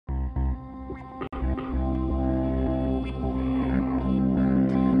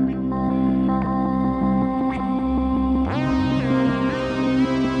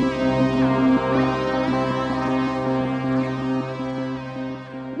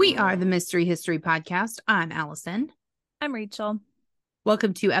We are the Mystery History Podcast. I'm Allison. I'm Rachel.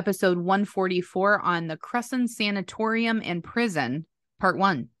 Welcome to episode 144 on the Cresson Sanatorium and Prison, part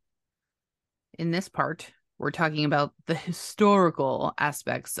 1. In this part, we're talking about the historical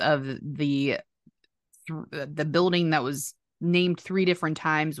aspects of the building that was named 3 different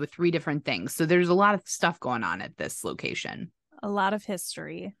times with 3 different things. So there's a lot of stuff going on at this location. A lot of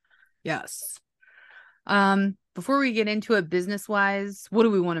history. Yes. Before we get into it business-wise, what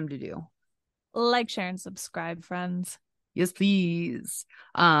do we want them to do? Like, share, and subscribe, friends. Yes, please.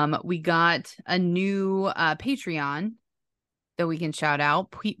 We got a new Patreon that we can shout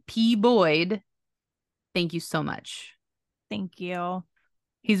out. P. Boyd. Thank you so much. Thank you.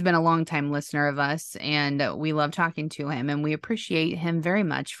 He's been a longtime listener of us, and we love talking to him, and we appreciate him very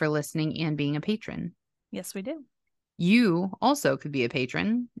much for listening and being a patron. Yes, we do. You also could be a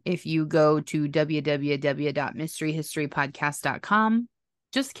patron if you go to www.mysteryhistorypodcast.com.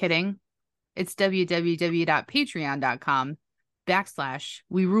 Just kidding. It's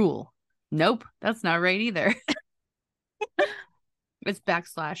www.patreon.com/we rule. Nope, that's not right either. It's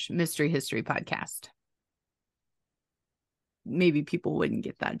 /Mystery History Podcast. Maybe people wouldn't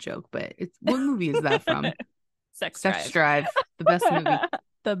get that joke, but what movie is that from? Sex Drive. The best movie.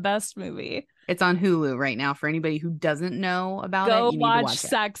 The best movie. It's on Hulu right now. For anybody who doesn't know about Go it, you need to watch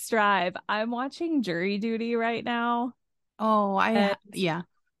Sex Drive. I'm watching Jury Duty right now. Oh, yeah.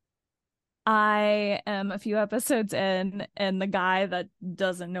 I am a few episodes in, and the guy that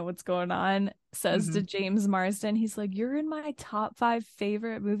doesn't know what's going on says to James Marsden, he's like, "You're in my top 5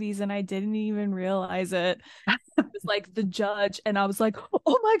 favorite movies, and I didn't even realize it." It was like The Judge, and I was like,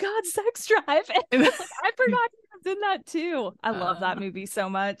 "Oh my God, Sex Drive!" And like, I forgot he was in that too. I love that movie so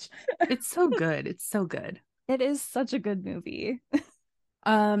much. It's so good. It's so good. It is such a good movie.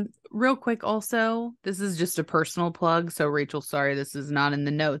 Real quick, also, this is just a personal plug. So, Rachel, sorry, this is not in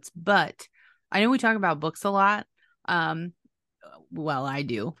the notes, but I know we talk about books a lot. Well, I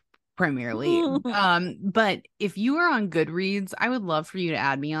do primarily. But if you are on Goodreads, I would love for you to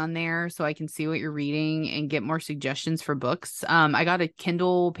add me on there so I can see what you're reading and get more suggestions for books. I got a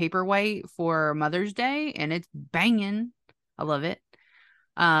Kindle Paperwhite for Mother's Day, and it's banging. I love it.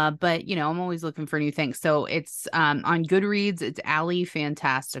 But I'm always looking for new things. So it's on Goodreads, it's Allie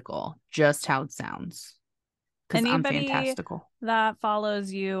Fantastical, just how it sounds. Because I'm fantastical. That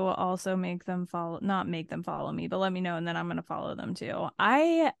follows you, also not make them follow me, but let me know, and then I'm gonna follow them too.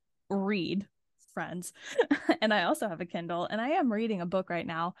 I read, friends, and I also have a Kindle, and I am reading a book right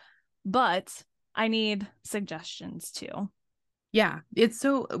now, but I need suggestions too. Yeah,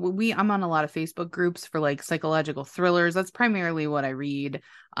 I'm on a lot of Facebook groups for like psychological thrillers. That's primarily what I read.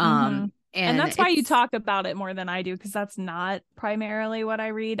 And that's why you talk about it more than I do, because that's not primarily what I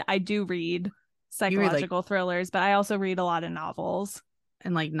read. I do read psychological thrillers, but I also read a lot of novels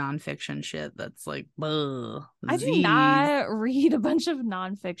and like nonfiction shit that's like, ugh, I do not read a bunch of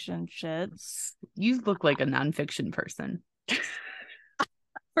nonfiction shit. You look like a nonfiction person.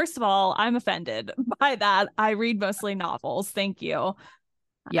 First of all, I'm offended by that. I read mostly novels. Thank you.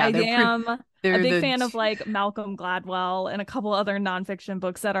 Yeah, I am a big fan of like Malcolm Gladwell and a couple other nonfiction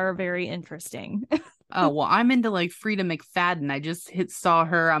books that are very interesting. Oh, well, I'm into like Frida McFadden. I just saw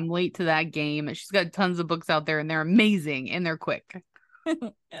her. I'm late to that game. She's got tons of books out there, and they're amazing, and they're quick.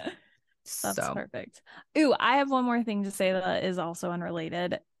 That's perfect. Ooh, I have one more thing to say that is also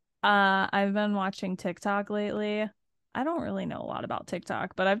unrelated. I've been watching TikTok lately. I don't really know a lot about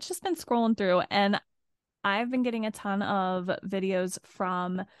TikTok, but I've just been scrolling through, and I've been getting a ton of videos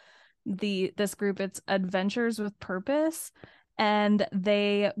from this group. It's Adventures with Purpose, and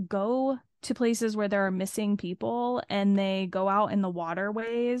they go to places where there are missing people, and they go out in the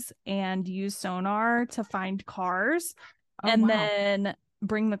waterways and use sonar to find cars then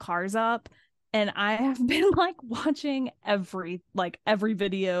bring the cars up. And I have been like watching every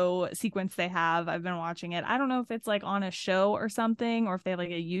video sequence they have. I've been watching it. I don't know if it's like on a show or something, or if they have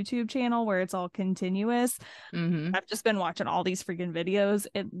like a YouTube channel where it's all continuous. I've just been watching all these freaking videos.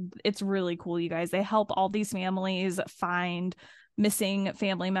 It's really cool, you guys. They help all these families find missing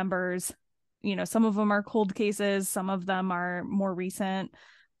family members. Some of them are cold cases, some of them are more recent,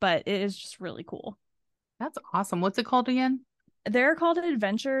 but it is just really cool. That's awesome. What's it called again? They're called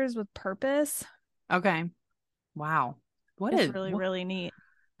Adventures with Purpose. Okay. Wow. It's really neat.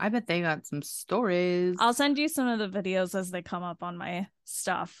 I bet they got some stories. I'll send you some of the videos as they come up on my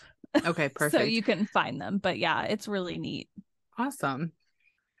stuff. Okay, perfect. So you can find them. But yeah, it's really neat. Awesome.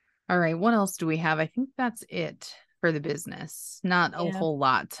 All right. What else do we have? I think that's it for the business. Not a whole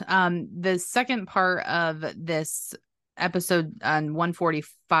lot. The second part of this episode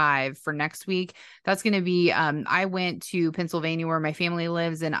 145 for next week. That's going to be, I went to Pennsylvania where my family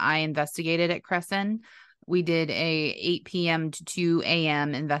lives and I investigated at Cresson. We did a 8 p.m. to 2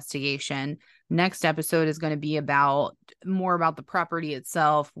 a.m. investigation. Next episode is going to be more about the property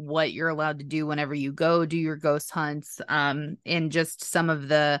itself, what you're allowed to do whenever you go do your ghost hunts, and just some of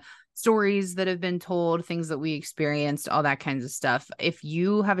the stories that have been told, things that we experienced, all that kinds of stuff. If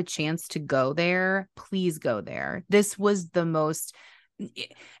you have a chance to go there, please go there. This was the most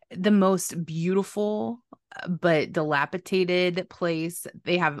beautiful but dilapidated place.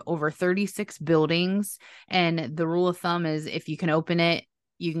 They have over 36 buildings, and the rule of thumb is if you can open it,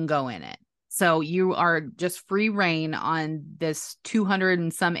 you can go in it. So you are just free reign on this 200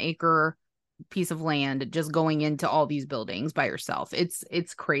 and some acre piece of land, just going into all these buildings by yourself.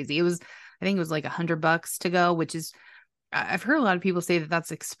 It's crazy. I think it was like $100 to go, which is, I've heard a lot of people say that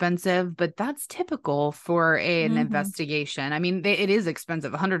that's expensive, but that's typical for an investigation. I mean, it is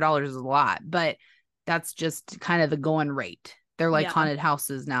expensive. $100 is a lot, but that's just kind of the going rate. They're like haunted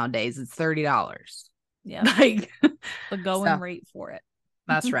houses nowadays. It's $30. Yeah. Like the going rate for it.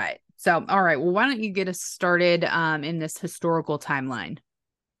 That's right. So, all right. Well, why don't you get us started in this historical timeline?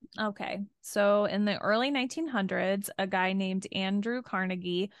 Okay. So in the early 1900s, a guy named Andrew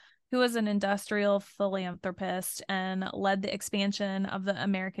Carnegie, who was an industrial philanthropist and led the expansion of the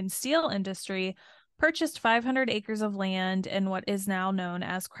American steel industry, purchased 500 acres of land in what is now known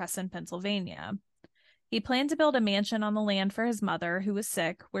as Cresson, Pennsylvania. He planned to build a mansion on the land for his mother, who was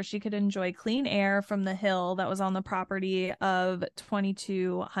sick, where she could enjoy clean air from the hill that was on the property of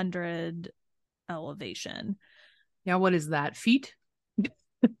 2,200 elevation. Yeah, what is that? Feet?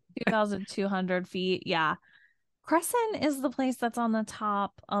 2,200 feet. Yeah. Cresson is the place that's on the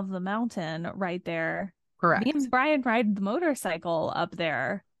top of the mountain right there. Correct. Me and Brian ride the motorcycle up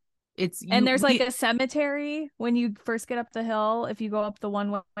there. There's like a cemetery when you first get up the hill, if you go up the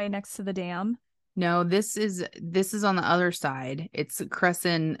one way next to the dam. No, this is on the other side. It's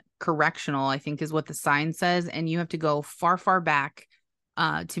Cresson Correctional, I think is what the sign says, and you have to go far, far back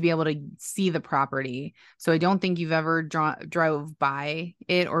to be able to see the property. So I don't think you've ever drove by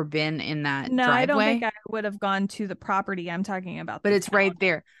it or been in that driveway. I don't think I would have gone to the property I'm talking about. But it's right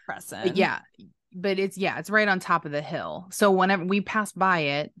there. Cresson. But it's right on top of the hill. So whenever we pass by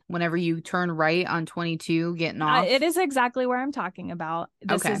it, whenever you turn right on 22 getting off. It is exactly where I'm talking about.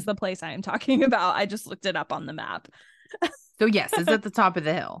 This is the place I am talking about. I just looked it up on the map. So yes, it's at the top of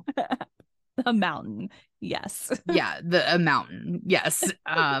the hill. A mountain. Yes. Yeah, a mountain. Yes.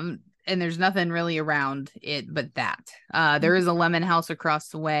 And there's nothing really around it but that. There is a lemon house across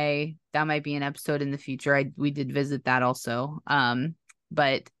the way. That might be an episode in the future. We did visit that also.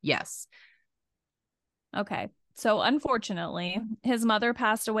 But yes. Okay. So unfortunately, his mother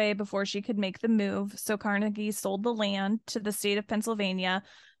passed away before she could make the move. So Carnegie sold the land to the state of Pennsylvania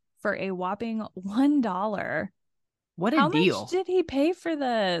for a whopping $1. What a deal. How much did he pay for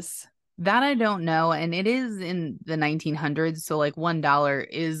this? That I don't know. And it is in the 1900s. So like $1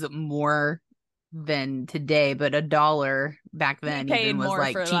 is more than today, but $1 back then even was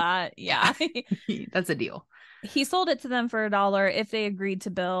like for cheap. That. Yeah. That's a deal. He sold it to them for $1 if they agreed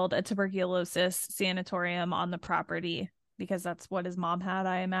to build a tuberculosis sanatorium on the property, because that's what his mom had,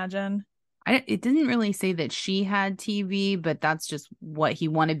 I imagine. It didn't really say that she had TB, but that's just what he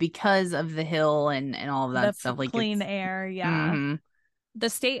wanted because of the hill and all of that stuff. Like clean air. Yeah. Mm-hmm. The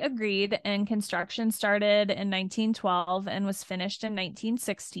state agreed, and construction started in 1912 and was finished in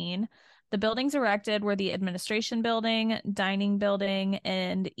 1916. The buildings erected were the administration building, dining building,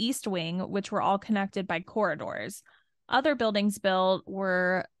 and east wing, which were all connected by corridors. Other buildings built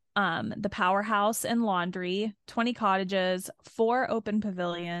were the powerhouse and laundry, 20 cottages, 4 open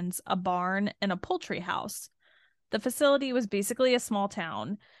pavilions, a barn, and a poultry house. The facility was basically a small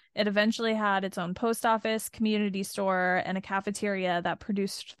town. It eventually had its own post office, community store, and a cafeteria that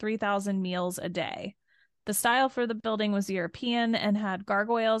produced 3,000 meals a day. The style for the building was European and had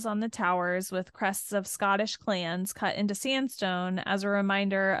gargoyles on the towers with crests of Scottish clans cut into sandstone as a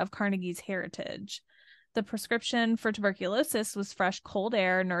reminder of Carnegie's heritage. The prescription for tuberculosis was fresh, cold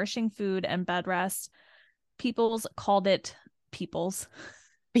air, nourishing food, and bed rest. Patients called it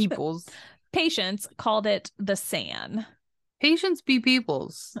the San. Patients be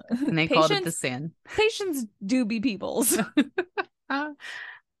peoples. And they called it the San. Patients do be peoples. All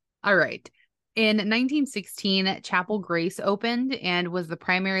right. In 1916, Chapel Grace opened and was the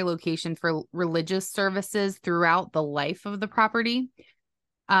primary location for religious services throughout the life of the property.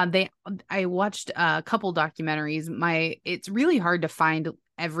 I watched a couple documentaries. It's really hard to find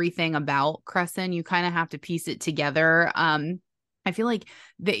everything about Cresson. You kind of have to piece it together. I feel like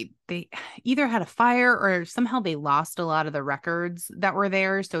they either had a fire or somehow they lost a lot of the records that were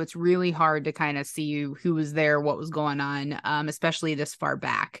there. So it's really hard to kind of see who was there, what was going on, especially this far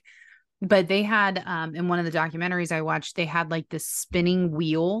back. But they had in one of the documentaries I watched, they had like this spinning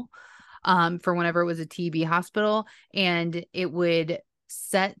wheel for whenever it was a TB hospital, and it would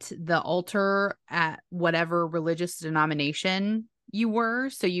set the altar at whatever religious denomination you were.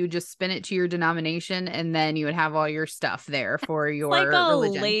 So you would just spin it to your denomination, and then you would have all your stuff there for It's like your a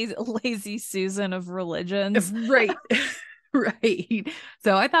religion. lazy Susan of religions. Right. Right.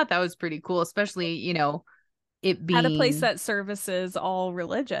 So I thought that was pretty cool, especially, it At a place being that services all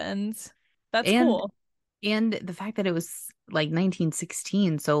religions. That's and cool. and the fact that it was like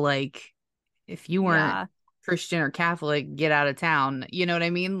 1916. So like if you weren't Yeah. Christian or Catholic, get out of town. You know what I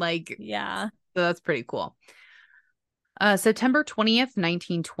mean? Like, Yeah. so that's pretty cool. September 20th,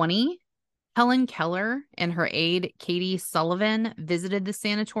 1920, Helen Keller and her aide, Katie Sullivan, visited the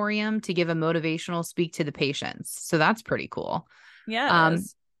sanatorium to give a motivational speak to the patients. So that's pretty cool. Yeah, it Um,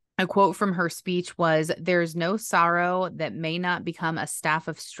 is. a quote from her speech was, "There's no sorrow that may not become a staff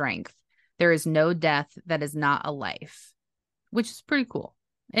of strength. There is no death that is not a life," which is pretty cool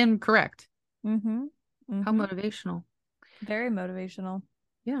and correct. Mm-hmm. How Mm-hmm. motivational. Very motivational.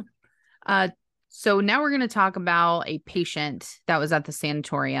 Yeah. Uh, so now we're going to talk about a patient that was at the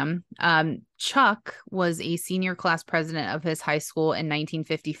sanatorium. Chuck was a senior class president of his high school in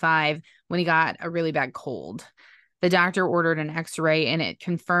 1955 when he got a really bad cold. The doctor ordered an x-ray and it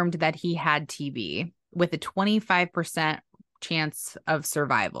confirmed that he had TB with a 25% chance of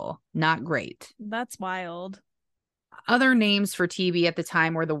survival. Not great. That's wild. Other names for TB at the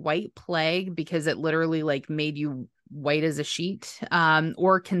time were the white plague because it literally like made you white as a sheet,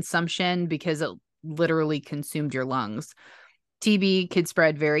 or consumption because it literally consumed your lungs. TB could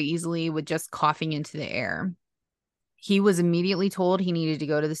spread very easily with just coughing into the air. He was immediately told he needed to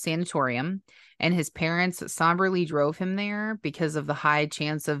go to the sanatorium, and his parents somberly drove him there because of the high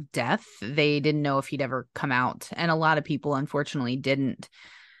chance of death. They didn't know if he'd ever come out, and a lot of people, unfortunately, didn't.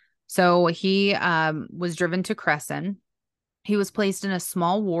 So he was driven to Cresson. He was placed in a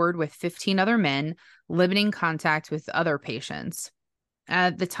small ward with 15 other men, limiting contact with other patients.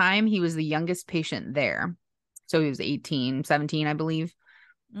 At the time, he was the youngest patient there. So he was 18, 17, I believe.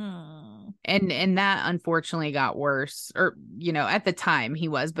 Mm. And that unfortunately got worse. Or, at the time he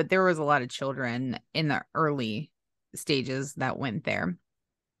was, but there was a lot of children in the early stages that went there.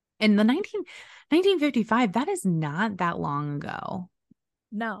 In the 1955, that is not that long ago.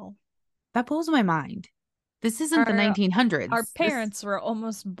 No. That blows my mind. This isn't the Our 1900s. parents were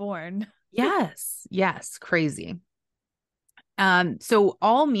almost born. Yes, crazy. So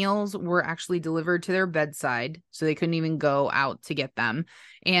all meals were actually delivered to their bedside, so they couldn't even go out to get them.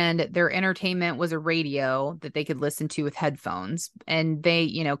 And their entertainment was a radio that they could listen to with headphones. And they,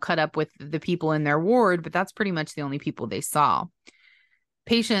 cut up with the people in their ward, but that's pretty much the only people they saw.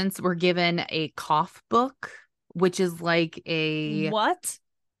 Patients were given a cough book, which is like What?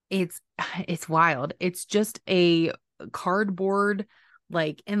 it's it's wild. It's just a cardboard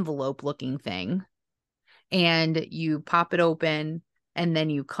like envelope looking thing, and you pop it open and then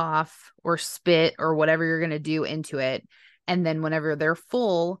you cough or spit or whatever you're going to do into it. And then whenever they're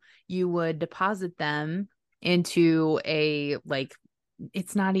full, you would deposit them into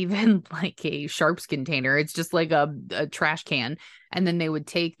it's not even like a sharps container. It's just like a trash can. And then they would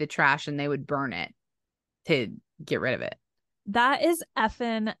take the trash and they would burn it to get rid of it. That is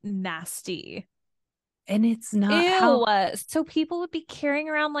effing nasty. And it's not Ew. how. So people would be carrying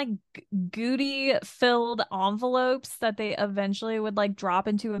around like goody filled envelopes that they eventually would like drop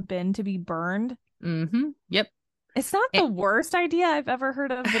into a bin to be burned. Yep. It's not the worst idea I've ever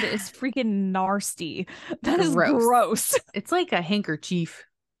heard of, but it is freaking nasty. That is Gross. gross. It's like a handkerchief.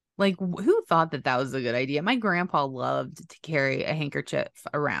 Like, who thought that that was a good idea? My grandpa loved to carry a handkerchief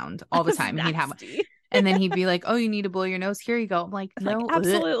around all the That's time. He'd have one. nasty. And then he'd be like, "Oh, you need to blow your nose. Here you go." I'm like, Like, "No." Ugh.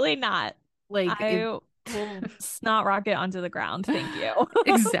 absolutely not. Like, I will snot rocket onto the ground. Thank you.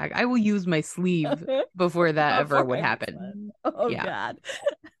 exact. I will use my sleeve before that ever would happen. Oh Yeah. God.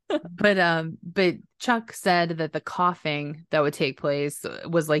 But Chuck said that the coughing that would take place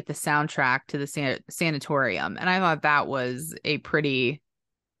was like the soundtrack to the sanatorium. And I thought that was a pretty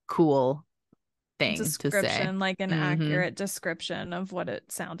cool thing to say. Description, like an accurate description of what it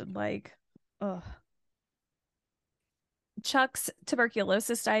sounded like. Ugh. Chuck's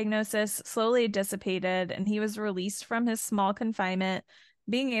tuberculosis diagnosis slowly dissipated and he was released from his small confinement,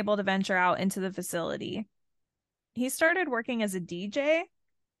 being able to venture out into the facility. He started working as a DJ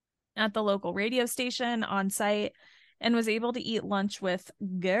at the local radio station on site and was able to eat lunch with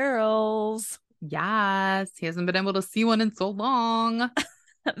girls. Yes, he hasn't been able to see one in so long.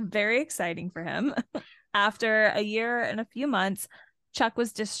 Very exciting for him. After a year and a few months, Chuck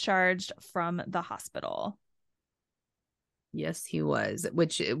was discharged from the hospital. Yes, he was,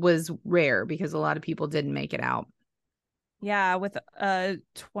 which was rare because a lot of people didn't make it out. Yeah, with a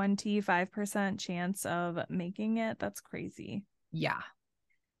 25% chance of making it. That's crazy. Yeah.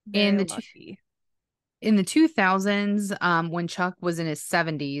 In Very the lucky. in the 2000s, when Chuck was in his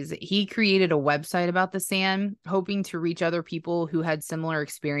 70s, he created a website about the sand, hoping to reach other people who had similar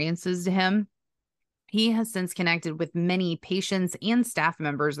experiences to him. He has since connected with many patients and staff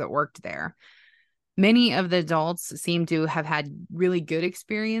members that worked there. Many of the adults seem to have had really good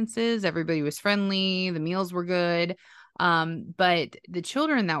experiences. Everybody was friendly, the meals were good. But the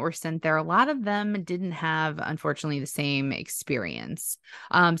children that were sent there, a lot of them didn't have, unfortunately, the same experience.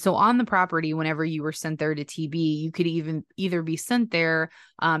 So on the property, whenever you were sent there to TB, you could even either be sent there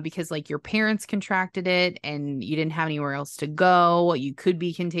because like your parents contracted it and you didn't have anywhere else to go. You could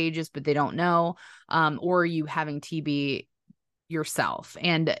be contagious, but they don't know. Or you having TB yourself.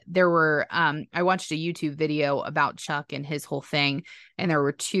 And there were I watched a YouTube video about Chuck and his whole thing, and there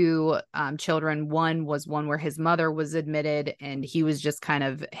were two children. One was one where his mother was admitted and he was just kind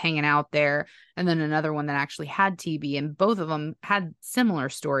of hanging out there, and then another one that actually had TB, and both of them had similar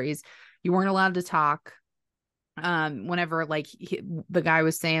stories. You weren't allowed to talk. Whenever like the guy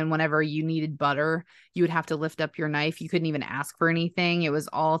was saying, whenever you needed butter, you would have to lift up your knife. You couldn't even ask for anything. It was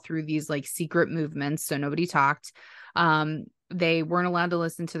all through these like secret movements, so nobody talked. They weren't allowed to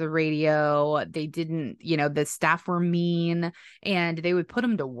listen to the radio. They didn't, the staff were mean, and they would put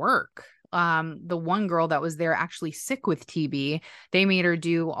them to work. The one girl that was there actually sick with TB, they made her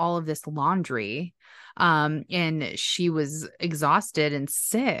do all of this laundry. And she was exhausted and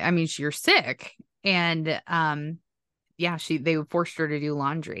sick. I mean, you're sick. And yeah, they forced her to do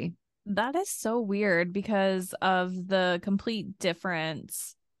laundry. That is so weird because of the complete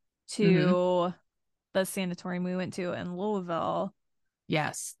difference Mm-hmm. to the sanatorium we went to in Louisville,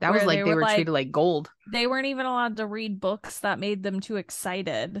 Yes, that was where like they were treated like gold. they weren't even allowed to read books that made them too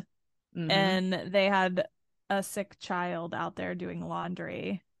excited. Mm-hmm. And they had a sick child out there doing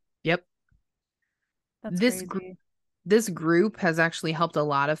laundry. Yep. That's This gr- crazy. this group has actually helped a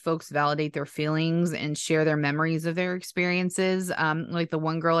lot of folks validate their feelings and share their memories of their experiences. Like the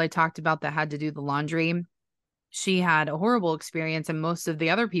one girl I talked about that had to do the laundry, she had a horrible experience, and most of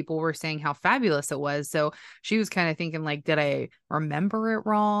the other people were saying how fabulous it was. So she was kind of thinking like, did I remember it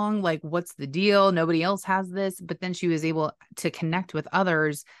wrong? Like, what's the deal? Nobody else has this. But then she was able to connect with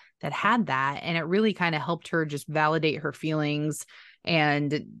others that had that, and it really kind of helped her just validate her feelings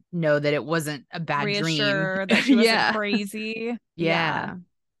and know that it wasn't a bad dream. Reassure that she wasn't Yeah. crazy. Yeah. Yeah.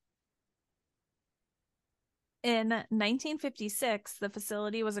 In 1956, the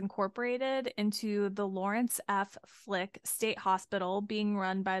facility was incorporated into the Lawrence F. Flick State Hospital, being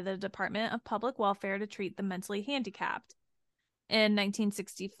run by the Department of Public Welfare to treat the mentally handicapped. In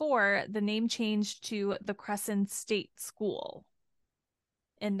 1964, the name changed to the Cresson State School.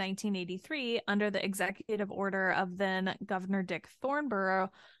 In 1983, under the executive order of then Governor Dick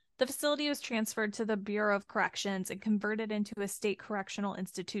Thornborough, the facility was transferred to the Bureau of Corrections and converted into a state correctional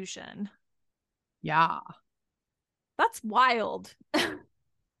institution. Yeah. That's wild.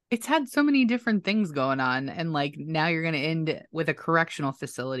 It's had so many different things going on, and like now you're going to end with a correctional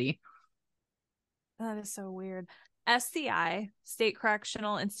facility. That is so weird. SCI, State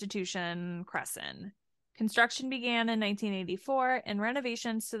Correctional Institution, Cresson. Construction began in 1984, and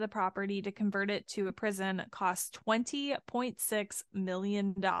renovations to the property to convert it to a prison cost $20.6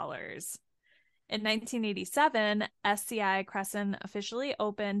 million. In 1987, SCI Cresson officially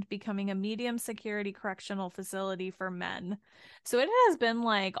opened, becoming a medium security correctional facility for men. So it has been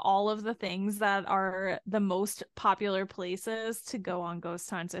like all of the things that are the most popular places to go on ghost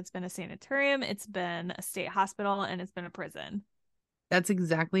hunts. It's been a sanatorium, it's been a state hospital, and it's been a prison. That's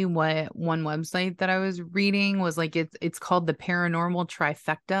exactly what one website that I was reading was like. It's called the paranormal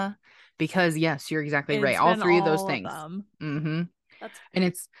trifecta because yes, you're exactly right. It's All been three of those all of things. them. Mm-hmm. That's And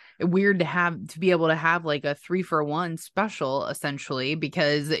it's weird to be able to have like a 3-for-1 special essentially,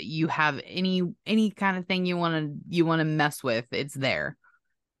 because you have any kind of thing you want to mess with, it's there.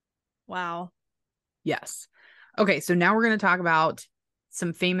 wow. Yes. Okay, so now we're going to talk about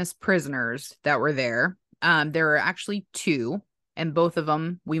some famous prisoners that were there. There are actually two, and both of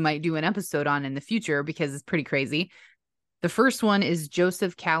them we might do an episode on in the future because it's pretty crazy. The first one is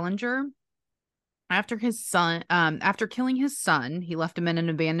Joseph Callinger. After killing his son, he left him in an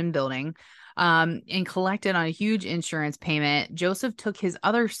abandoned building, and collected on a huge insurance payment. Joseph took his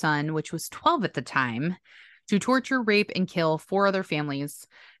other son, which was 12 at the time, to torture, rape, and kill 4 other families,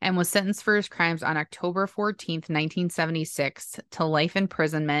 and was sentenced for his crimes on October 14th, 1976 to life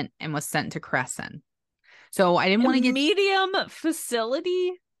imprisonment and was sent to Cresson. So I didn't A want to get medium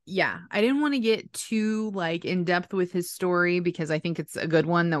facility? yeah, I didn't want to get too like in depth with his story because I think it's a good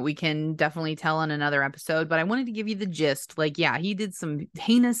one that we can definitely tell in another episode, but I wanted to give you the gist. Like, yeah, he did some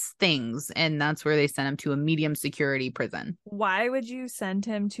heinous things and that's where they sent him to a medium security prison. Why would you send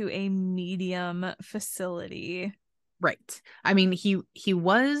him to a medium facility? Right. I mean, he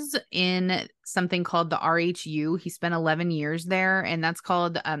was in something called the RHU. He spent 11 years there, and that's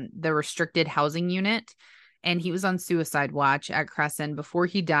called the Restricted Housing Unit. And he was on suicide watch at Cresson before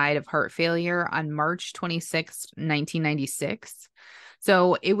he died of heart failure on March 26th, 1996.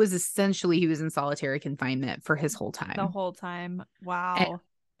 So it was essentially he was in solitary confinement for his whole The time. whole time. And Wow.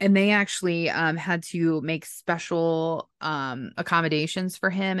 and they actually had to make special accommodations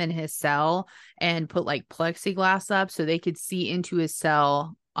for him in his cell and put like plexiglass up so they could see into his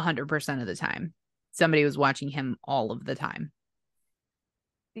cell 100% of the time. Somebody was watching him all of the time.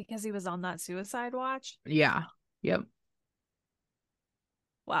 Because he was on that suicide watch? Yeah. Yep.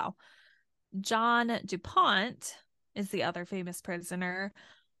 Wow. John DuPont is the other famous prisoner.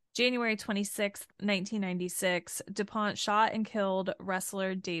 January 26th, 1996, DuPont shot and killed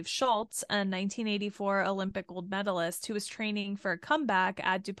wrestler Dave Schultz, a 1984 Olympic gold medalist who was training for a comeback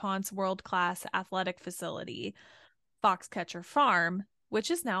at DuPont's world-class athletic facility, Foxcatcher Farm,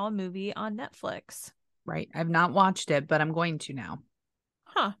 which is now a movie on Netflix. Right. I've not watched it, but I'm going to now.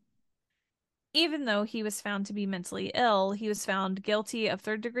 Huh. Even though he was found to be mentally ill, he was found guilty of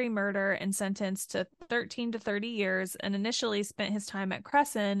third-degree murder and sentenced to 13 to 30 years and initially spent his time at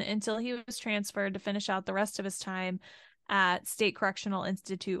Cresson until he was transferred to finish out the rest of his time at State Correctional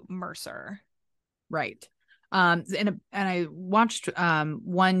Institute Mercer. Right. And I watched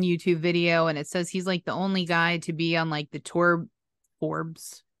one YouTube video and it says he's like the only guy to be on like the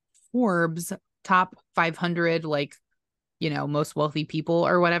Forbes top 500 like most wealthy people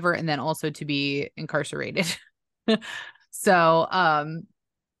or whatever, and then also to be incarcerated. So,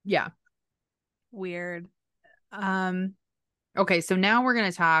 yeah. Weird. Okay, so now we're going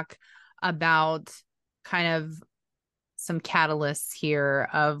to talk about kind of some catalysts here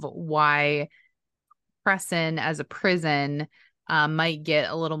of why Cresson as a prison might get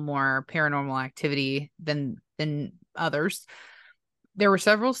a little more paranormal activity than others. There were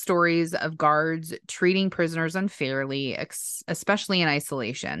several stories of guards treating prisoners unfairly, especially in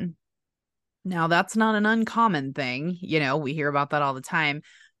isolation. Now, that's not an uncommon thing. We hear about that all the time,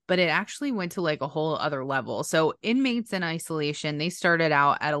 but it actually went to like a whole other level. So, inmates in isolation, they started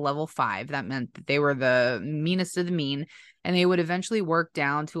out at a level 5. That meant that they were the meanest of the mean, and they would eventually work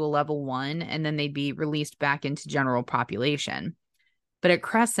down to a level 1, and then they'd be released back into general population. But at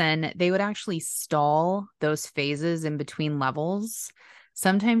Crescent, they would actually stall those phases in between levels,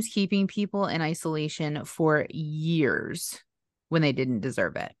 sometimes keeping people in isolation for years when they didn't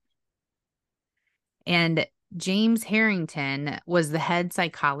deserve it. And James Harrington was the head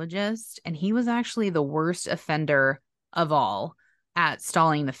psychologist, and he was actually the worst offender of all at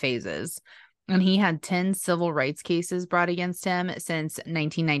stalling the phases. And he had 10 civil rights cases brought against him since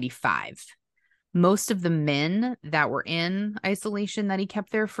 1995. Most of the men that were in isolation that he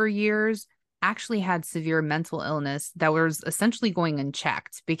kept there for years actually had severe mental illness that was essentially going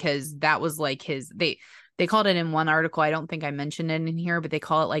unchecked because that was like they called it in one article. I don't think I mentioned it in here, but they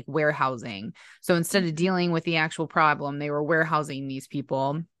call it like warehousing. So instead of dealing with the actual problem, they were warehousing these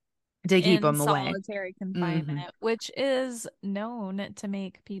people to keep In them away. solitary Mm-hmm. confinement, which is known to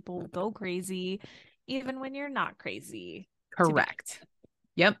make people go crazy, even when you're not crazy. Correct.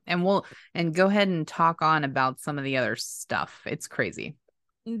 Yep. And go ahead and talk on about some of the other stuff. It's crazy.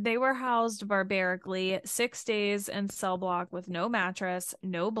 They were housed barbarically 6 days in cell block with no mattress,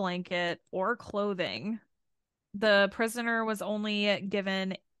 no blanket, or clothing. The prisoner was only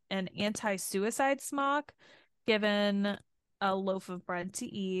given an anti-suicide smock, given a loaf of bread to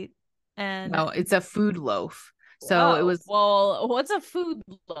eat, and No, it's a food loaf. So it whoa, was well, what's a food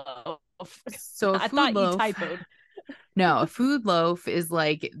loaf? so a I food thought you loaf. typoed. No, a food loaf is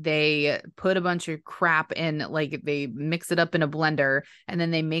like they put a bunch of crap in, like they mix it up in a blender and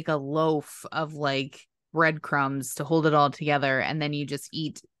then they make a loaf of like breadcrumbs to hold it all together. And then you just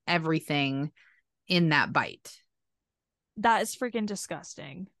eat everything in that bite. That is freaking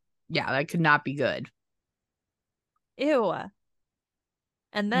disgusting. Yeah, that could not be good. Ew. And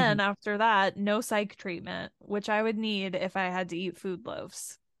Mm-hmm. then after that, no psych treatment, which I would need if I had to eat food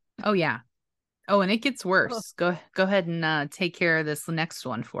loaves. Oh, yeah. Oh, and it gets Ugh. worse. Go ahead and take care of this next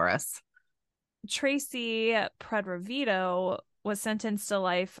one for us. Tracy Predravito was sentenced to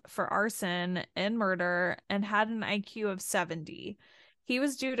life for arson and murder and had an IQ of 70. He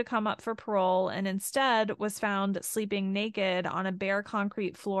was due to come up for parole and instead was found sleeping naked on a bare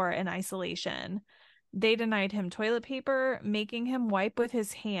concrete floor in isolation. They denied him toilet paper, making him wipe with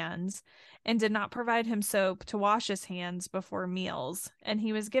his hands, and did not provide him soap to wash his hands before meals, and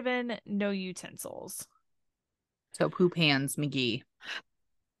he was given no utensils. So poop hands, McGee.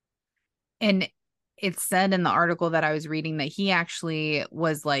 And it said in the article that I was reading that he actually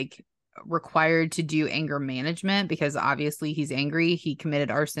was like required to do anger management because obviously he's angry. He committed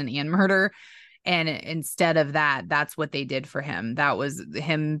arson and murder. And instead of that, that's what they did for him. That was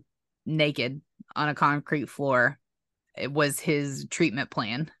him naked on a concrete floor. It was his treatment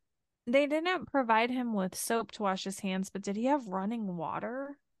plan. They didn't provide him with soap to wash his hands, but did he have running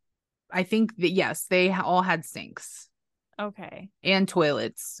water? I think that, yes, they all had sinks Okay. and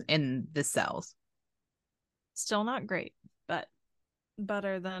toilets in the cells. Still not great, but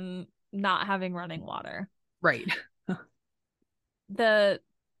better than not having running water. Right. The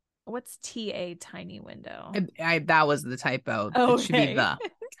what's TA tiny window? That was the typo. Okay. It should be the.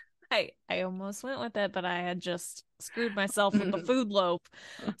 I almost went with it, but I had just screwed myself with the food loaf.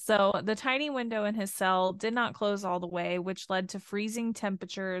 So the tiny window in his cell did not close all the way, which led to freezing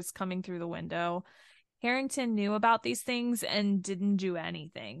temperatures coming through the window. Harrington knew about these things and didn't do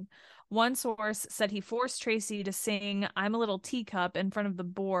anything. One source said he forced Tracy to sing "I'm a Little Teacup" in front of the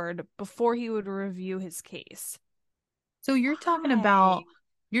board before he would review his case. So you're talking about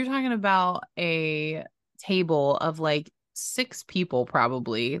a table of like 6 people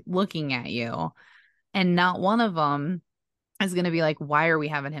probably looking at you, and not one of them is going to be like, why are we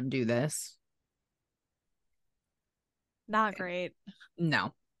having him do this? Not great.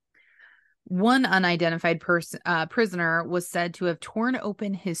 No. One unidentified prisoner was said to have torn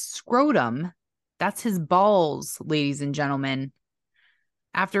open his scrotum. That's his balls, ladies and gentlemen,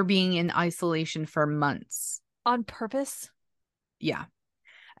 after being in isolation for months. On purpose? Yeah.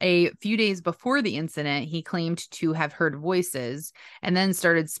 A few days before the incident, he claimed to have heard voices and then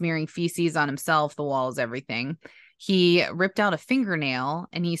started smearing feces on himself, the walls, everything. He ripped out a fingernail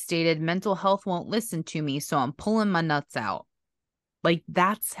and he stated, "Mental health won't listen to me, so I'm pulling my nuts out." Like,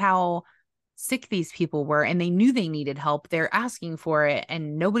 that's how sick these people were, and they knew they needed help. They're asking for it,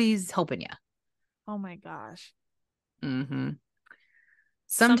 and nobody's helping you. Oh my gosh. Mm-hmm.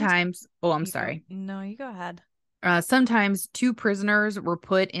 Sometimes, I'm sorry. No, you go ahead. Sometimes 2 prisoners were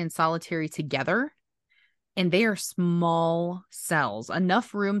put in solitary together, and they are small cells.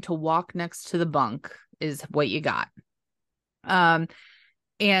 Enough room to walk next to the bunk is what you got.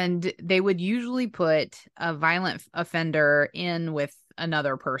 And they would usually put a violent offender in with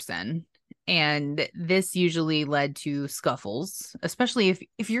another person. And this usually led to scuffles, especially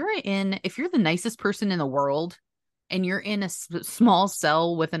if you're the nicest person in the world and you're in a small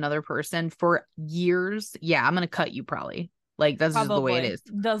cell with another person for years. Yeah, I'm going to cut you probably. Like, that's just the way it is.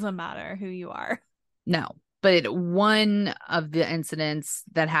 Doesn't matter who you are. No. But one of the incidents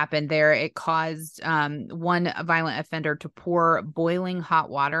that happened there, it caused one violent offender to pour boiling hot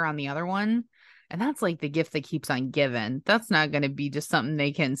water on the other one. And that's like the gift that keeps on giving. That's not going to be just something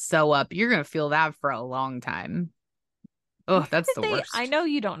they can sew up. You're going to feel that for a long time. Oh, that's the worst. I know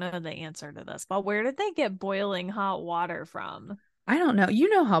you don't know the answer to this, but where did they get boiling hot water from? I don't know. You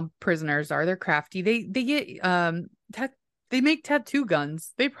know how prisoners are. They're crafty. They get they make tattoo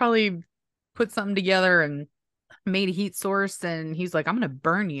guns. They probably put something together and made a heat source, and he's like, "I'm gonna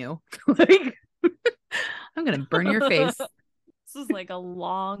burn you." Like, I'm gonna burn your face. This is like a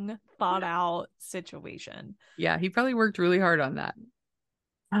long thought out situation. Yeah, he probably worked really hard on that.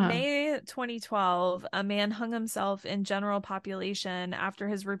 May 2012, a man hung himself in general population after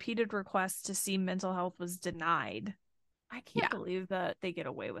his repeated request to see mental health was denied. I can't believe that they get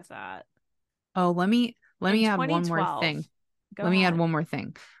away with that. Oh, let me add one more thing. Let me add one more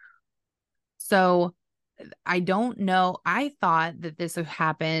thing. So I don't know. I thought that this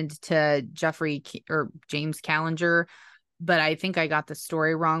happened to Jeffrey or James Callinger, but I think I got the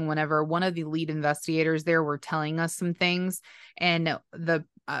story wrong whenever one of the lead investigators there were telling us some things, and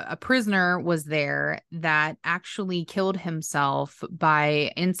a prisoner was there that actually killed himself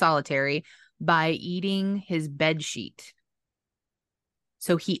in solitary by eating his bed sheet.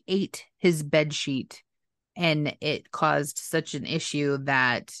 So he ate his bed sheet, and it caused such an issue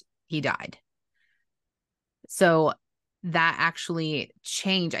that he died. So that actually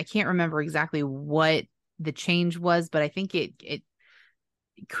changed. I can't remember exactly what the change was, but I think it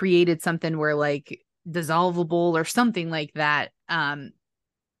created something where, like, dissolvable or something like that.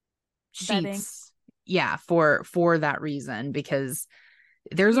 Sheets. Yeah, for that reason, because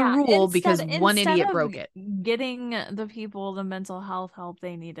There's a Yeah, rule because one instead idiot of broke it. getting the people the mental health help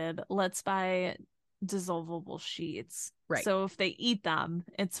they needed, let's buy dissolvable sheets. Right. So if they eat them,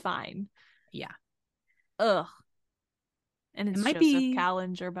 it's fine. Yeah. Ugh. And It it's might Joseph be,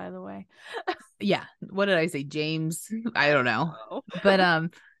 Callinger, by the way. yeah. What did I say? James? I I don't don't know. know. But I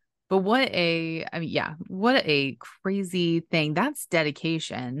mean, yeah, what a crazy thing. That's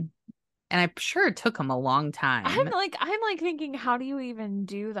dedication. And I'm sure it took him a long time. I'm like thinking, how do you even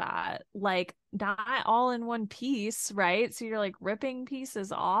do that? Like, not all in one piece, right? So you're like ripping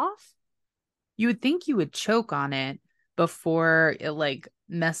pieces off. You would think you would choke on it before it like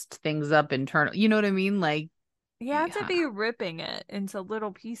messed things up internal. You know what I mean? Like, You have to yeah, be ripping it into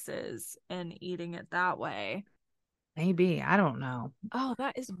little pieces and eating it that way. maybe. I don't know. Oh,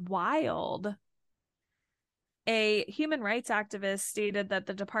 that is wild. A human rights activist stated that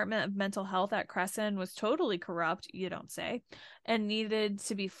the Department of Mental Health at Cresson was totally corrupt, you don't say, and needed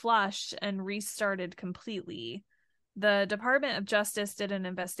to be flushed and restarted completely. The Department of Justice did an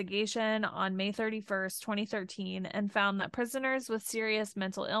investigation on May 31st, 2013, and found that prisoners with serious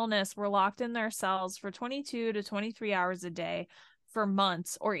mental illness were locked in their cells for 22 to 23 hours a day for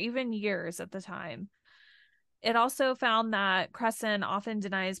months or even years at the time. It also found that Cresson often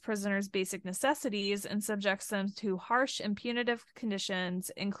denies prisoners basic necessities and subjects them to harsh and punitive conditions,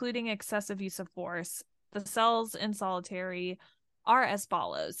 including excessive use of force. The cells in solitary are as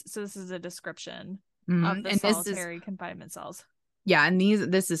follows. So, this is a description of the And this is, solitary confinement cells. yeah, and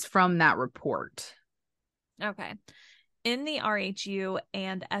this is from that report. Okay. In the RHU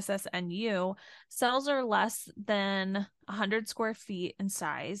and SSNU, cells are less than 100 square feet in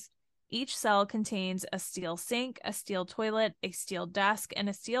size. Each cell contains a steel sink, a steel toilet, a steel desk, and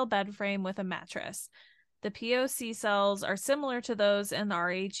a steel bed frame with a mattress. The POC cells are similar to those in the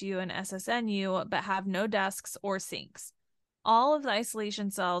RHU and SSNU, but have no desks or sinks. All of the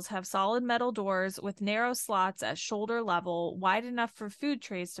isolation cells have solid metal doors with narrow slots at shoulder level, wide enough for food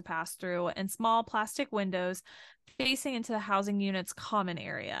trays to pass through, and small plastic windows facing into the housing unit's common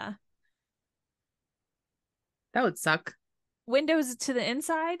area. That would suck. Windows to the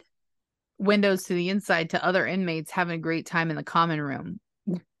inside? Windows to the inside to other inmates having a great time in the common room.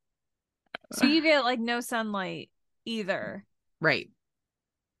 So you get like no sunlight either. Right.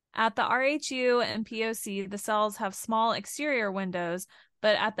 At the RHU and POC, the cells have small exterior windows,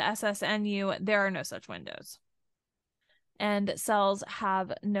 but at the SSNU, there are no such windows. And cells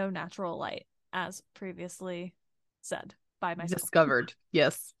have no natural light, as previously said by myself. Discovered.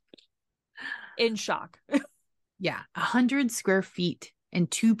 Yes. In shock. Yeah. 100 square feet and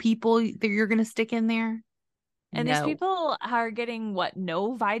two people that you're going to stick in there? And these No. people are getting what?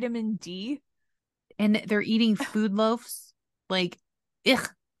 No vitamin D? And they're eating food loaves. Like, ugh.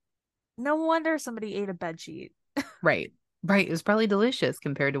 No wonder somebody ate a bed sheet. Right. Right. It was probably delicious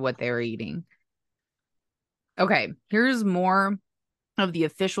compared to what they were eating. Okay. Here's more of the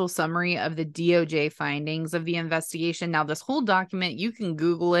official summary of the DOJ findings of the investigation. Now, this whole document, you can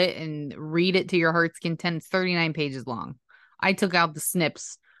Google it and read it to your heart's content. It's 39 pages long. I took out the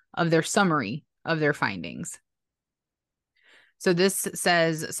snips of their summary of their findings. So this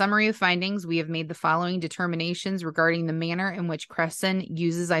says, summary of findings. We have made the following determinations regarding the manner in which Cresson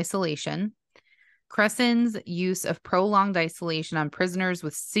uses isolation. Cresson's use of prolonged isolation on prisoners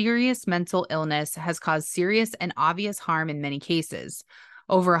with serious mental illness has caused serious and obvious harm in many cases.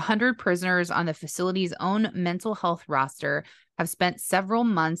 Over 100 prisoners on the facility's own mental health roster have spent several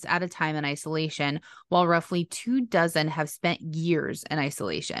months at a time in isolation, while roughly 24 have spent years in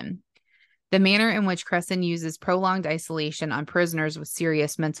isolation. The manner in which Cresson uses prolonged isolation on prisoners with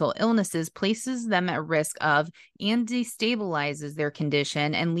serious mental illnesses places them at risk of and destabilizes their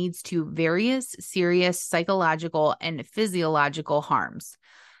condition and leads to various serious psychological and physiological harms.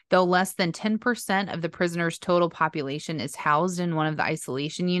 Though less than 10% of the prisoners' total population is housed in one of the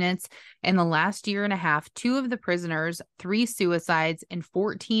isolation units, in the last year and a half, 2 of the prisoners, 3 suicides, and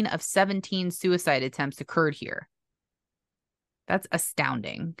 14 of 17 suicide attempts occurred here. That's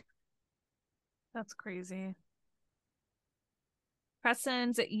astounding. That's crazy.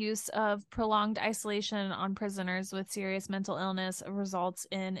 Cresson's use of prolonged isolation on prisoners with serious mental illness results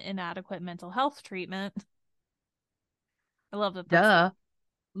in inadequate mental health treatment. I love that that's Duh.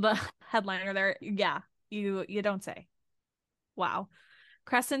 the headliner there. Yeah, you don't say. Wow.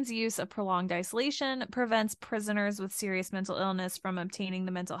 Cresson's use of prolonged isolation prevents prisoners with serious mental illness from obtaining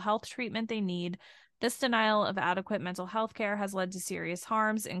the mental health treatment they need. This denial of adequate mental health care has led to serious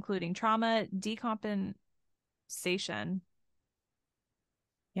harms, including trauma, decompensation.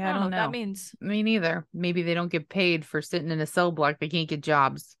 Yeah, I I don't know don't what that know. means. Me neither. Maybe they don't get paid for sitting in a cell block. They can't get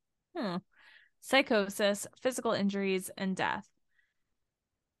jobs. Psychosis, physical injuries, and death.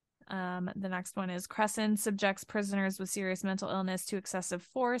 The next one is Cresson subjects prisoners with serious mental illness to excessive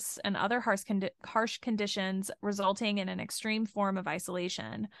force and other harsh conditions, resulting in an extreme form of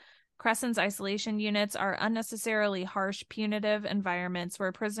isolation. Cresson's isolation units are unnecessarily harsh, punitive environments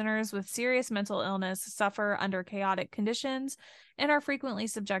where prisoners with serious mental illness suffer under chaotic conditions and are frequently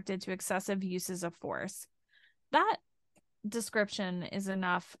subjected to excessive uses of force. That description is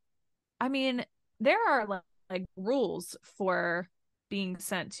enough. I mean, there are like rules for being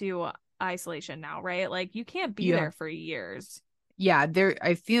sent to isolation now, right? Like you can't be Yeah. there for years. Yeah, there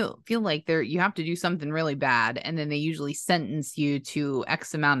I feel like there you have to do something really bad and then they usually sentence you to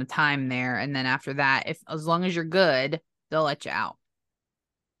X amount of time there and then after that, if as long as you're good, they'll let you out.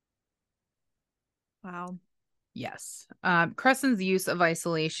 Wow. Yes. Cresson's use of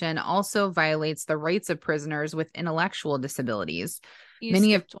isolation also violates the rights of prisoners with intellectual disabilities. You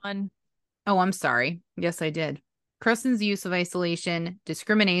Many of skipped one. Oh, I'm sorry. Yes, I did. Cresson's use of isolation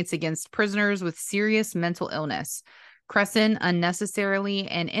discriminates against prisoners with serious mental illness. Cresson unnecessarily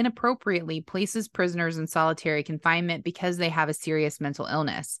and inappropriately places prisoners in solitary confinement because they have a serious mental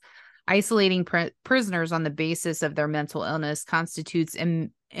illness. Isolating prisoners on the basis of their mental illness constitutes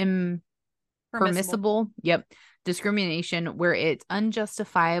Permissible. impermissible, discrimination where it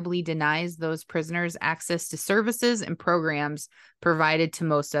unjustifiably denies those prisoners access to services and programs provided to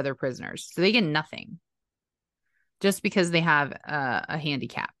most other prisoners. So they get nothing just because they have a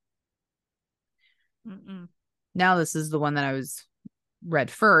handicap. Mm-mm. Now, this is the one that I was read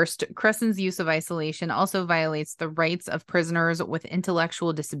first. Cresson's use of isolation also violates the rights of prisoners with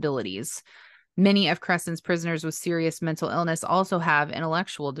intellectual disabilities. Many of Cresson's prisoners with serious mental illness also have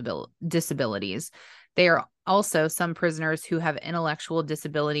intellectual disabilities. There are also some prisoners who have intellectual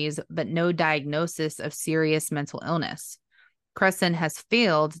disabilities, but no diagnosis of serious mental illness. Cresson has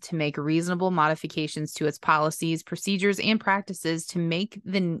failed to make reasonable modifications to its policies, procedures, and practices to meet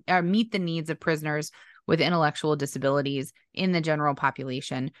the needs of prisoners with intellectual disabilities in the general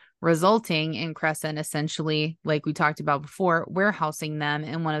population, resulting in Cresson essentially, like we talked about before, warehousing them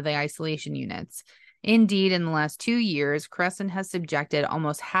in one of the isolation units. Indeed, in the last 2 years, Cresson has subjected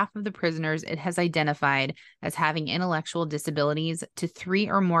almost half of the prisoners it has identified as having intellectual disabilities to 3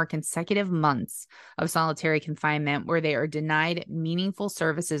 or more consecutive months of solitary confinement where they are denied meaningful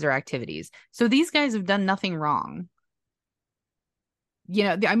services or activities. So these guys have done nothing wrong.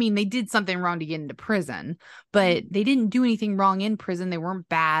 I mean, they did something wrong to get into prison, but they didn't do anything wrong in prison. They weren't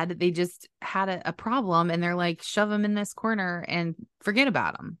bad. They just had a problem and they're like, shove them in this corner and forget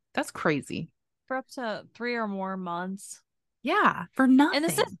about them. That's crazy. For up to 3 or more months. Yeah, for And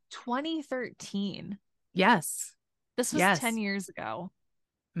this is nothing. 2013. Yes. This was 10 Yes. years ago.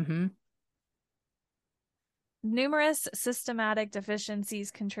 Mm-hmm. Numerous systematic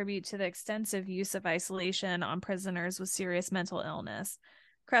deficiencies contribute to the extensive use of isolation on prisoners with serious mental illness.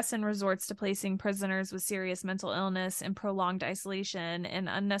 Cresson resorts to placing prisoners with serious mental illness in prolonged isolation in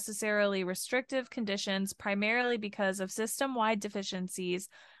unnecessarily restrictive conditions, primarily because of system-wide deficiencies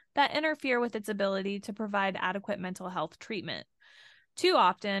that interfere with its ability to provide adequate mental health treatment. Too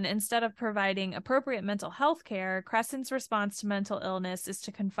often, instead of providing appropriate mental health care, Cresson's response to mental illness is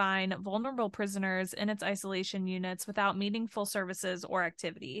to confine vulnerable prisoners in its isolation units without meaningful services or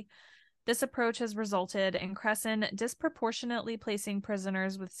activity. This approach has resulted in Cresson disproportionately placing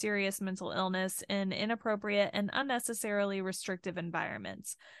prisoners with serious mental illness in inappropriate and unnecessarily restrictive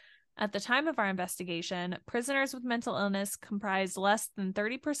environments. At the time of our investigation, prisoners with mental illness comprised less than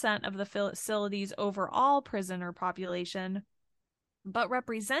 30% of the facility's overall prisoner population, but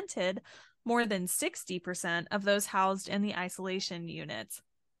represented more than 60% of those housed in the isolation units.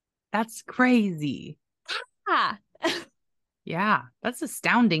 That's crazy. Ah. Yeah, that's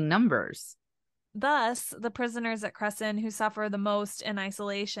astounding numbers. Thus, the prisoners at Cresson who suffer the most in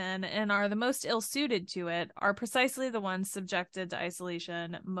isolation and are the most ill suited to it are precisely the ones subjected to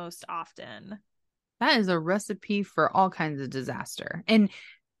isolation most often. That is a recipe for all kinds of disaster. And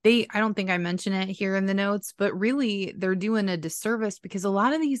I don't think I mention it here in the notes, but really they're doing a disservice because a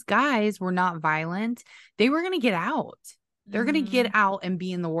lot of these guys were not violent. They were going to get out. They're going to get Mm-hmm. out and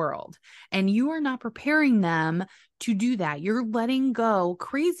be in the world. And you are not preparing them to do that. You're letting go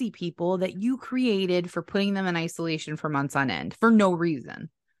crazy people that you created for putting them in isolation for months on end for no reason.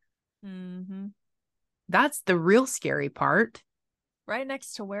 Mm-hmm. That's the real scary part. Right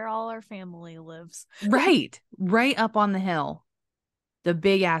next to where all our family lives. Right. Right up on the hill, the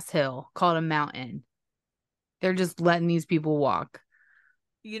big ass hill called a mountain. They're just letting these people walk.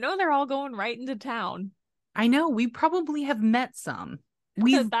 You know, they're all going right into town. I know we probably have met some.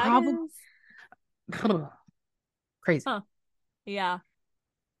 We've That probably is. crazy. Huh. Yeah.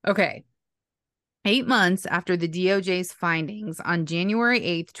 Okay. 8 months after the DOJ's findings on January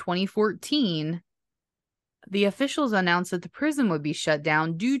 8th, 2014, the officials announced that the prison would be shut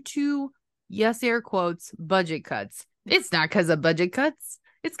down due to, yes, air quotes, budget cuts. It's not because of budget cuts.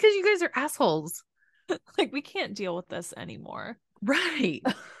 It's because you guys are assholes. Like, we can't deal with this anymore. Right.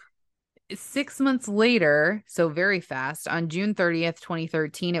 6 months later, so very fast, on June 30th,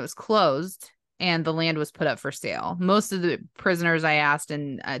 2013, it was closed and the land was put up for sale. Most of the prisoners I asked,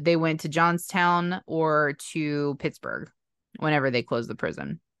 and they went to Johnstown or to Pittsburgh whenever they closed the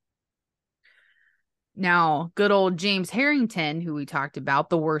prison. Now, good old James Harrington, who we talked about,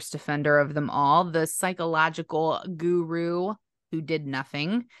 the worst offender of them all, the psychological guru who did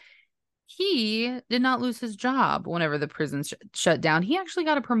nothing, he did not lose his job whenever the prison shut down. He actually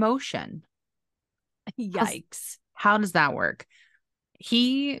got a promotion. Yikes. How does that work?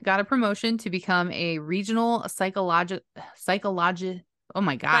 He got a promotion to become a regional oh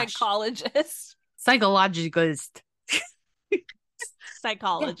my gosh. Psychologist. Psychologist.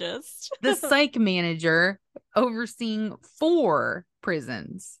 The psych manager overseeing 4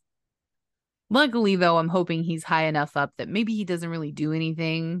 prisons. Luckily, though, I'm hoping he's high enough up that maybe he doesn't really do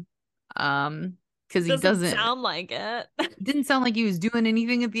anything. Because he doesn't sound like it. Didn't sound like he was doing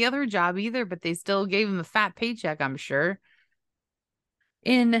anything at the other job either, but they still gave him a fat paycheck, I'm sure.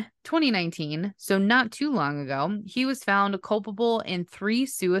 In 2019, so not too long ago, he was found culpable in 3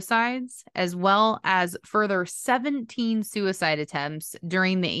 suicides, as well as further 17 suicide attempts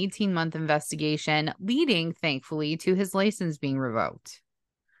during the 18-month investigation, leading, thankfully, to his license being revoked.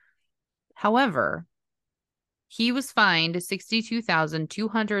 However, he was fined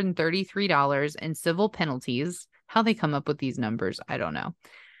 $62,233 in civil penalties. How they come up with these numbers, I don't know.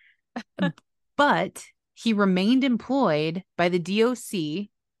 But he remained employed by the DOC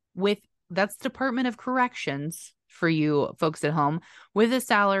that's Department of Corrections for you folks at home, with a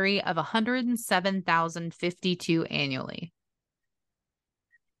salary of $107,052 annually.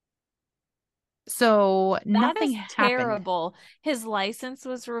 So nothing happened. Terrible. His license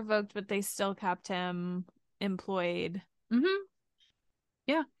was revoked, but they still kept him employed. Mm-hmm.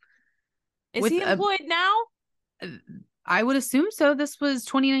 Yeah. Is he employed now? I would assume so. This was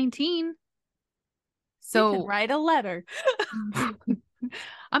 2019. So you can write a letter.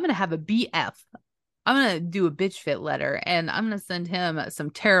 I'm gonna have a BF. I'm gonna do a bitch fit letter, and I'm gonna send him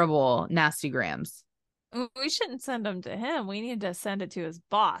some terrible nasty grams. We shouldn't send them to him. We need to send it to his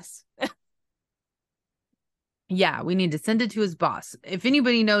boss. Yeah, we need to send it to his boss. If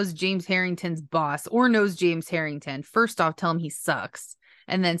anybody knows James Harrington's boss or knows James Harrington, first off, tell him he sucks.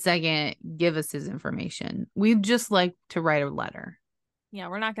 And then second, give us his information. We'd just like to write a letter. Yeah,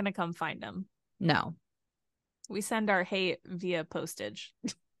 we're not going to come find him. No. We send our hate via postage.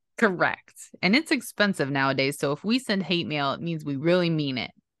 Correct. And it's expensive nowadays. So if we send hate mail, it means we really mean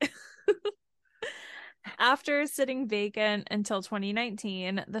it. After sitting vacant until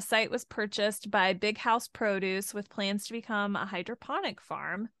 2019, the site was purchased by Big House Produce with plans to become a hydroponic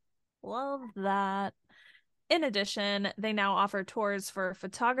farm. Love that. In addition, they now offer tours for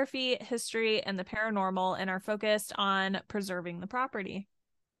photography, history, and the paranormal and are focused on preserving the property.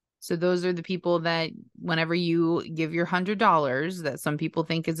 So those are the people that whenever you give your $100 that some people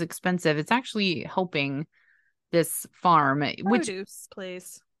think is expensive, it's actually helping this farm, produce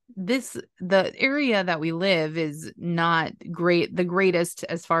place. The area that we live is not the greatest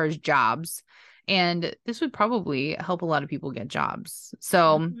as far as jobs, and this would probably help a lot of people get jobs.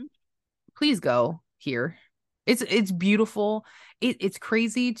 So please go here. It's beautiful. It's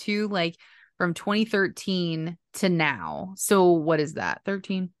crazy too, like from 2013 to now. So what is that?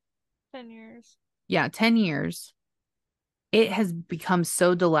 13? 10 years. Yeah, 10 years. It has become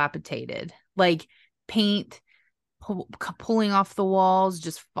so dilapidated. Like paint pulling off the walls,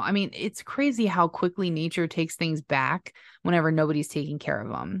 it's crazy how quickly nature takes things back whenever nobody's taking care of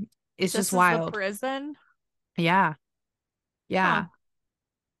them. It's just wild. The prison. Yeah.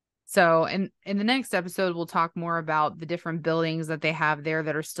 So in the next episode, we'll talk more about the different buildings that they have there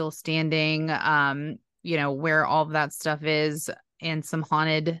that are still standing, where all of that stuff is, and some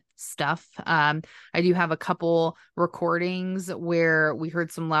haunted stuff. I do have a couple recordings where we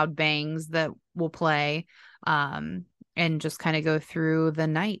heard some loud bangs that will play, and just kind of go through the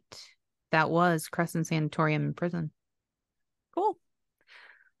night that was Cresson Sanatorium in prison. Cool.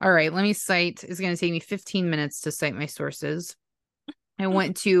 All right, let me cite. It's going to take me 15 minutes to cite my sources. I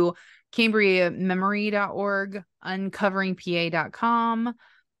went to CambriaMemory.org, uncoveringpa.com,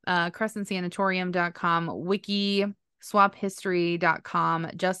 CressonSanatorium.com, Wiki, swaphistory.com,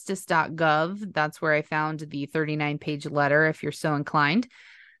 justice.gov. That's where I found the 39-page letter, if you're so inclined.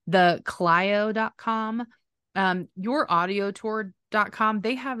 The Clio.com. Your audio tour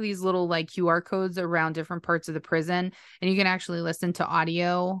They have these little like QR codes around different parts of the prison, and you can actually listen to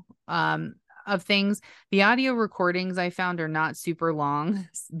audio of things. The audio recordings I found are not super long.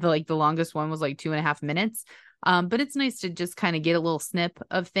 The longest one was like 2.5 minutes. But it's nice to just kind of get a little snip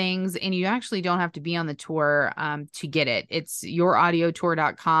of things, and you actually don't have to be on the tour to get it. It's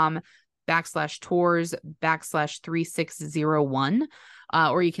youraudiotour.com/tours/3601.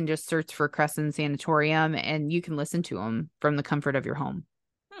 Or you can just search for Cresson Sanatorium and you can listen to them from the comfort of your home.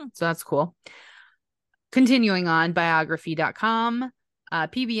 So that's cool. Continuing on, biography.com,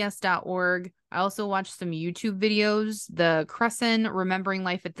 pbs.org. I also watched some YouTube videos. The Cresson Remembering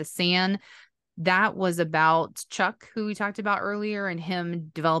Life at the San, that was about Chuck, who we talked about earlier, and him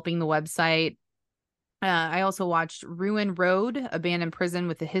developing the website. I also watched Ruin Road, Abandoned Prison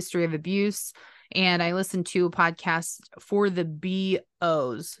with a History of Abuse. And I listened to a podcast For the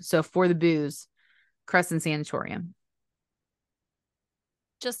BOs. So For the Booze, Cresson Sanatorium.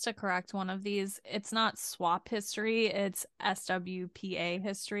 Just to correct one of these, it's not swap history, it's SWPA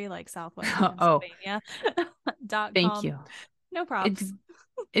history, like Southwest Pennsylvania. Thank you. No problem.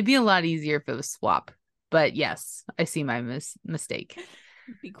 It'd be a lot easier if it was swap. But yes, I see my mistake.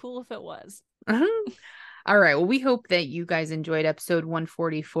 It'd be cool if it was. All right. Well, we hope that you guys enjoyed episode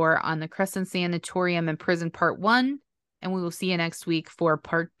 144 on the Cresson Sanatorium and Prison Part 1. And we will see you next week for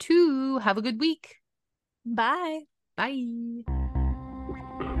Part 2. Have a good week. Bye. Bye.